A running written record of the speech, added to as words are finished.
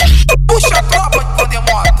Puxa a tropa de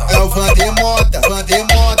Motta. É o Motta,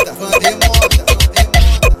 Motta.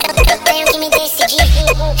 Eu tenho que me decidir,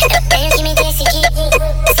 eu tenho que me decidir.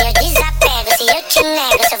 Se eu desapego, se eu te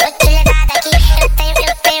nego, se eu vou te levar daqui.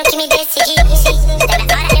 Eu tenho que me decidir. Se der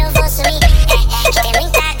minha hora eu vou sumir. Que tem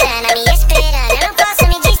muita grana me esperando, eu não posso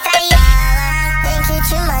me distrair. Tem que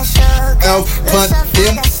te machucar. É o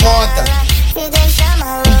Motta. Me deixa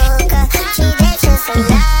maluca, te deixa sem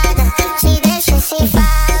nada, te deixa sem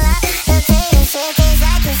fala. Eu tenho certeza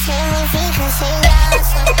que você me fica sem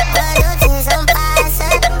graça. Quando o tesão passa,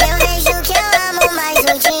 eu vejo que eu amo mais o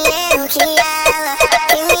dinheiro que ela.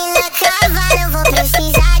 E minha cavalo, eu vou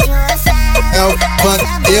precisar de você. É o Motta.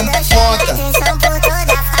 Atenção por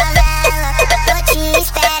toda a favela. Tô te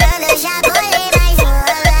esperando, eu já bolei mais uma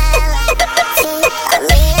vela. Sim, a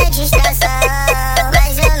minha distração,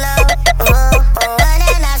 mas eu não vou pôr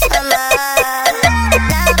na sua mão.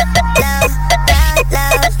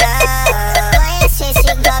 Não. Conhece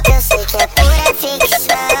esse golpe, eu sei que é pura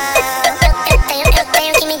ficção. Eu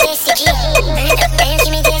tenho que me decidir. Eu tenho que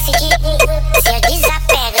me decidir. Se eu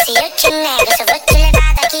desapego, se eu te nego, se eu vou te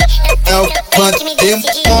levar daqui. Eu tenho que me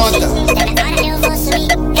decidir. Agora eu vou sumir.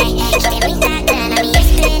 Que tem muita grana me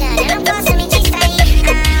esperando, eu não posso me distrair.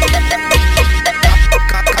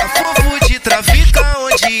 Cafofo de trafica,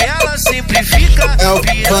 onde ela sempre fica. É o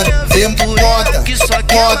piranha aventureira que só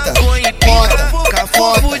quer maconha e pica.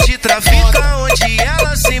 Cafofo de trafica, onde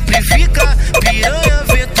ela sempre fica. Piranha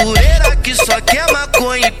aventureira que só quer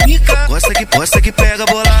maconha e pica. Gosta que pega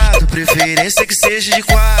bolado, preferência que seja de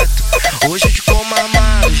quatro. Hoje eu te como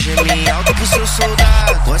armado, geme alto pro seu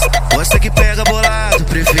soldado. Gosta que pega bolado,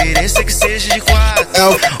 preferência que seja de quatro. É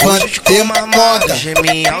o Hoje eu te como armado,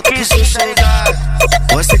 geme alto pro seu soldado.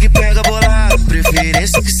 Gosta que pega bolado,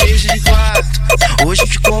 preferência que seja de quatro. Hoje eu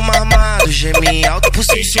te como armado, geme alto pro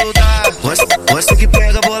seu soldado. Gosta que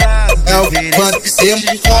pega bolado, preferência que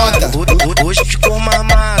seja de quatro. Hoje eu te como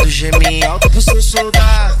armado, geme alto pro seu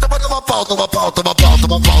soldado. Toma pau.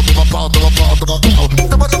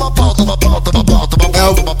 É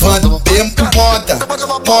o Motta.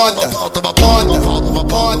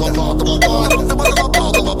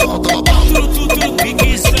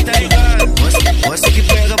 Piquezinho, tá ligado? Gosta que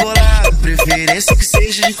pega bolado, preferência que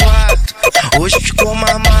seja de quatro. Hoje eu te como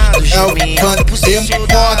armado, geme alto pro seu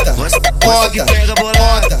soldado. Gosta que pega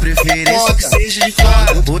bolado, preferência que seja de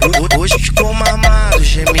quatro. Hoje eu te como armado,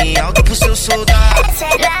 geme alto pro seu soldado.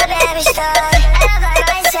 Sempre a mesma história, ela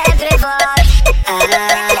vai sempre volta.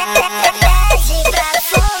 Pede pra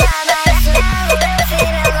fumar, mas não, meu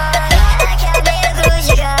filho agora. Ela quer o negro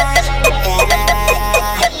gigante.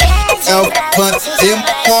 É o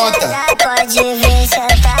Motta. Pode vir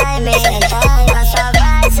sentar e me sentar. Na sua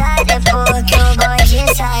base depois que o bonde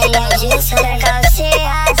sair disso.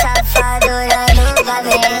 Calcinha, safadura do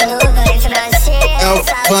cabelo. Vem francinha, É o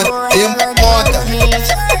Motta.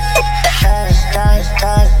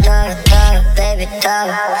 Baby,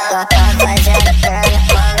 toma, fazendo perna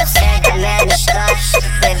quando senta menos toque.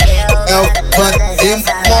 Bebeu É o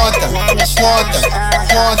Motta.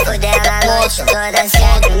 Fudendo a noite toda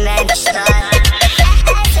sempre menos toque.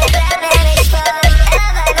 Sempre a mesma história,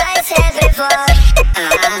 ela vai sempre volta.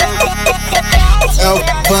 É o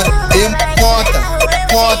Motta.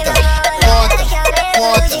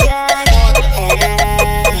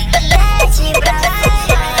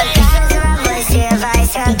 Você vai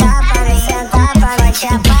sentar pra me sentar, pra me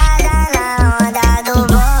chapada na onda do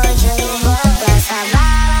bonde. Nessa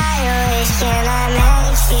bala eu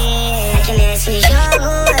esquinamente. Aqui nesse jogo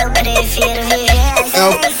eu prefiro viver É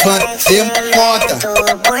o Motta. tô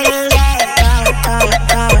por ninguém.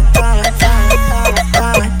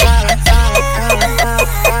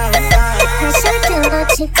 Acha que eu não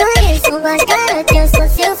te conheço, mas garota, eu sou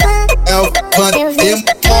seu fã. É o Eu vejo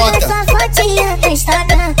toda sua fotinha no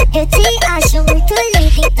Instagram. Eu te acho muito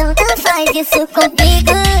lindo, então não faz isso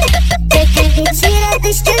comigo. Porque me tira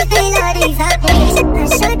dos teus melhores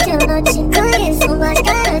amigos. Acha que eu não te conheço, mas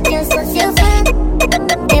garota, eu sou seu fã.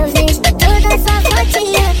 Eu vejo toda sua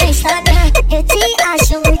fotinha no Instagram. Eu te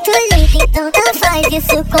acho muito lindo, então não faz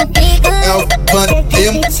isso comigo. É o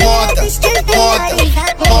Porque me tira dos teus melhores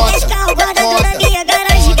amigos. Esse carro guardado na minha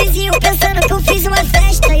garagem, vizinho pensando que eu fiz uma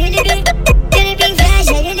festa. Ele me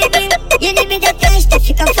inveja, ele me detesta.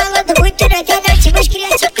 Fica falando muito na internet, mas queria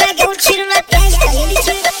te pegar um tiro na testa.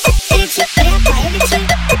 Ele te trepa,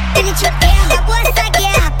 ele te erra. Acabou essa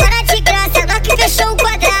guerra, para de graça, nós que fechou o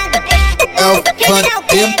quadrado. É o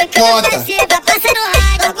Motta. Vai passando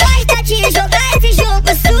raiva, gosta de jogar esse jogo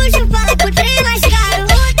sujo. Fala com o trem mais caro.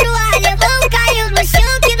 Outro alemão caiu no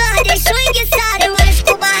chão que nós deixou enguiçado. Eu acho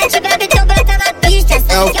que o Marte bebe teu brota na pista.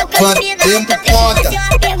 Sabe que é o caminho. Deixa eu fazer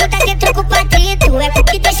uma pergunta.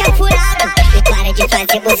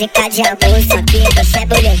 de música de amor, só que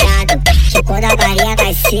recebe o legado. Que quando a Maria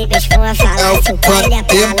nasce, meus fãs vão falar se o baile é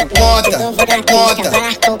brabo. De novo na pista, vai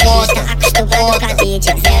nas conquistas, acostumado com a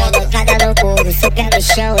mídia. Zero mancada no morro, super no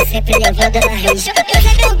chão, sempre levando na risca. Deus é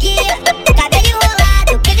meu guia, cabelo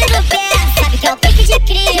enrolado, pega no pé, sabe que é o pique de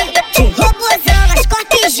cria. De robôzão, nas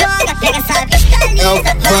cortas e joga, pega essa vista lisa.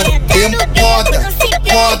 Vai até no beco, não se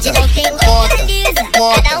perde, não tem localiza.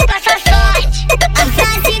 Cada um passa sorte, a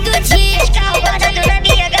frase do dia. Carro guardado na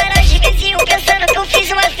minha garagem, vizinho pensando que eu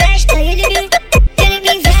fiz uma festa. Ele me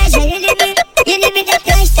inveja, ele me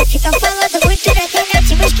detesta. Fica falando muito na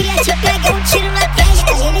internet, mas queria te pegar um tiro na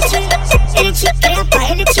testa. Ele te trepa,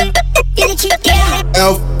 ele te enterra. É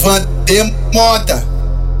o fã de Motta.